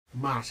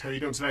Matt, how are you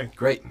doing today?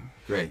 Great,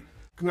 great.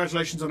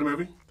 Congratulations on the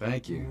movie.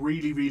 Thank you.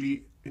 Really,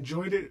 really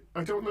enjoyed it.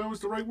 I don't know is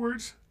the right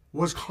word.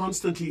 Was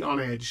constantly on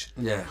edge.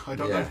 Yeah. I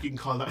don't know if you can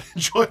call that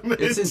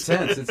enjoyment. It's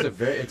intense.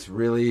 It's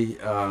really,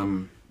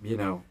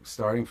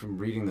 starting from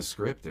reading the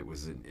script,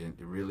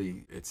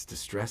 it's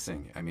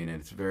distressing. I mean,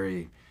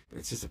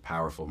 it's just a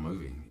powerful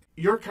movie.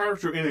 Your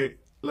character in it,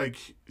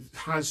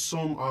 has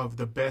some of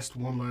the best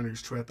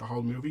one-liners throughout the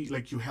whole movie.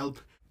 You help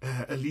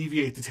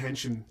alleviate the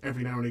tension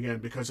every now and again,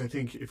 because I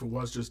think if it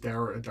was just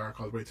dour and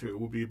dark all the way through, it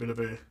would be a bit of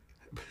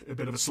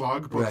a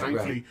slog. But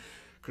thankfully,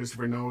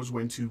 Christopher knows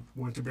when to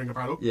bring it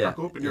back up,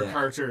 and your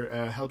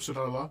character helps with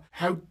that a lot.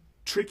 How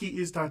tricky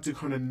is that to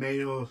kind of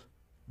nail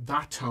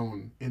that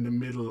tone in the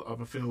middle of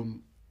a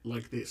film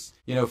like this?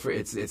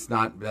 It's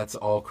not. That's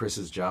all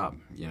Chris's job.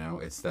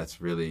 That's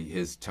really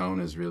his tone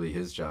is really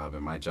his job,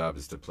 and my job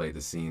is to play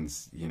the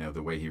scenes,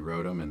 the way he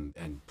wrote them,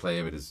 and play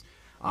it as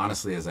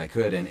honestly as I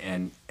could.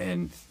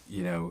 And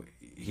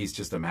he's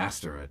just a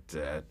master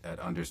at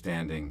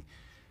understanding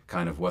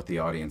kind of what the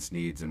audience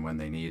needs and when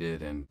they need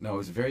it. And no, it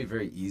was very,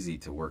 very easy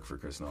to work for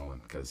Chris Nolan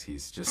because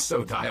he's just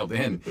so dialed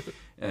in,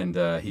 and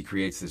he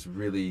creates this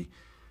really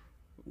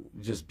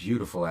just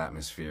beautiful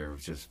atmosphere,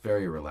 just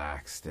very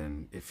relaxed,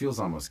 and it feels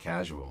almost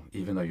casual,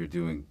 even though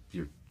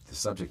the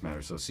subject matter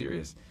is so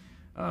serious.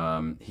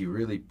 He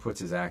really puts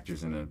his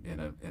actors in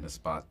a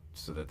spot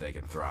so that they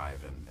can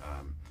thrive, and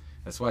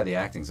that's why the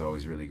acting's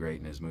always really great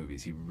in his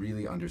movies. He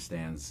really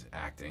understands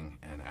acting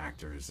and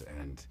actors,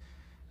 and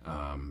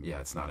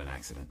it's not an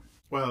accident.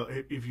 Well,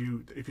 if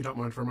you don't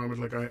mind for a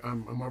moment,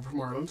 I'm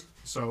from Ireland,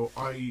 so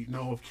I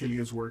know of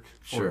Cillian's work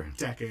for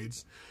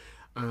decades.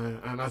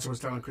 And as I was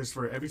telling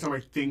Christopher, every time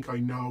I think I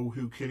know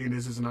who Cillian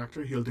is as an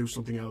actor, he'll do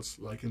something else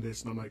like in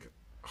this, and I'm like,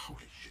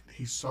 holy shit,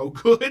 he's so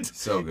good.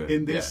 So good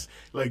in this.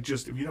 Yeah.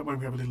 Just if you don't mind,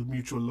 we have a little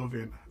mutual love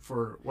in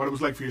for what it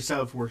was like for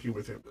yourself working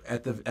with him.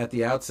 At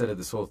the outset of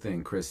this whole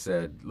thing, Chris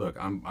said, "Look,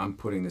 I'm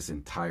putting this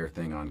entire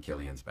thing on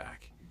Cillian's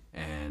back."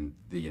 And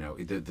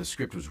the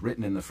script was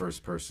written in the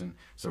first person,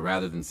 so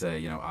rather than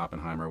say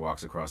Oppenheimer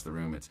walks across the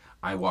room, it's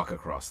I walk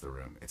across the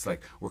room. It's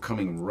like we're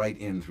coming right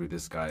in through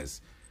this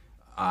guy's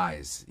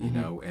eyes,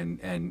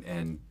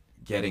 and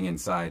getting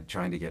inside,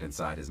 trying to get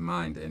inside his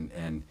mind,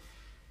 and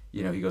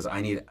he goes,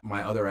 I need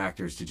my other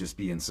actors to just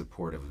be in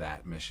support of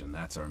that mission.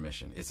 That's our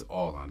mission. It's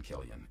all on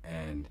Cillian.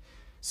 And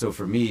so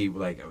for me,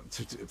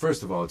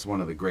 first of all, it's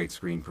one of the great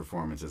screen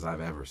performances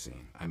I've ever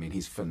seen. I mean,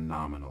 he's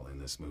phenomenal in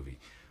this movie,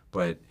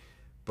 but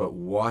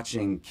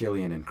watching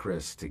Cillian and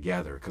Chris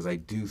together, because I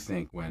do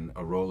think when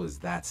a role is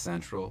that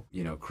central,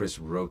 Chris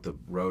wrote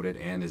it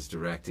and is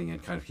directing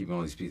and kind of keeping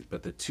all these pieces,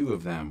 but the two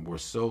of them were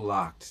so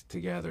locked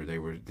together. They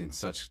were in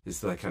such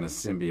this kind of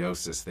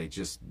symbiosis. They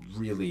just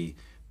really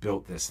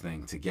built this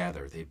thing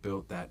together. They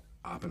built that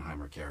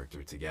Oppenheimer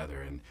character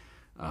together, and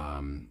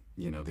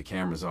the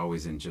camera's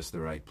always in just the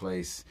right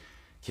place.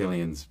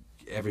 Cillian's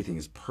everything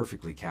is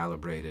perfectly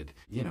calibrated.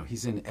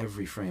 He's in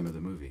every frame of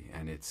the movie,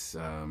 and it's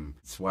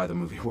why the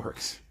movie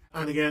works.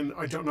 And again,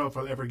 I don't know if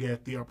I'll ever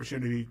get the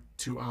opportunity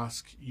to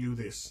ask you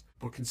this,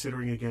 but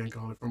considering again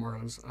Colin from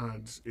Ireland,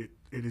 and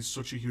it is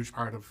such a huge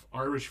part of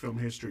Irish film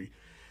history.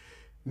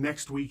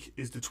 Next week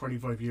is the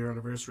 25-year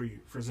anniversary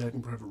for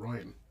Saving Private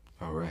Ryan.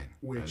 Oh, right.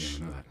 Which, I didn't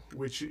even know that.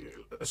 Which,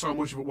 so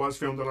much of it was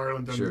filmed in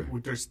Ireland,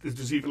 and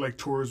there's even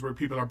tours where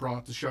people are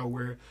brought to show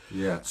where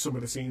some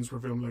of the scenes were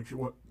filmed.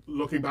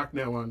 Looking back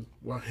now on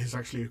what is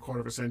actually a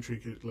quarter of a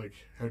century,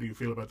 how do you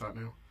feel about that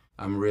now?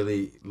 I'm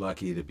really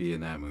lucky to be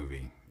in that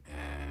movie,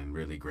 and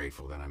really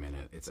grateful that I'm in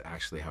it. It's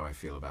actually how I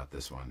feel about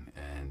this one.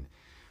 And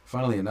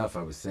funnily enough,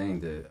 I was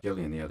saying to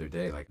Cillian the other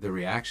day, the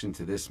reaction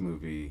to this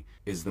movie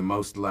is the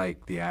most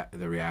like the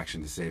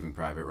reaction to Saving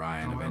Private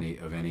Ryan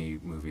of any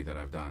movie that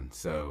I've done.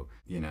 So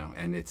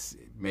and it's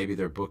maybe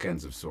they're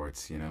bookends of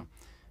sorts,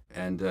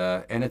 and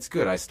it's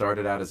good. I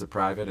started out as a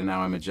private, and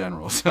now I'm a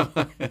general. So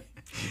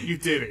you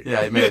did it.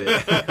 Yeah, I made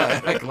it.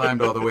 I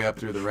climbed all the way up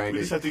through the ranks. We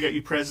just had to get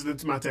you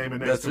President Matt Damon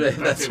next.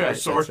 That's right.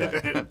 Sorted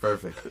out.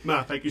 Perfect.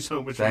 Matt, thank you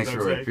so much. Thanks,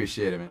 Roy.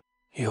 Appreciate it, man.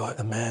 You are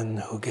the man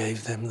who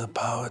gave them the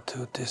power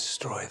to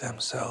destroy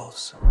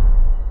themselves.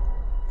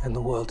 And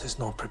the world is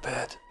not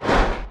prepared.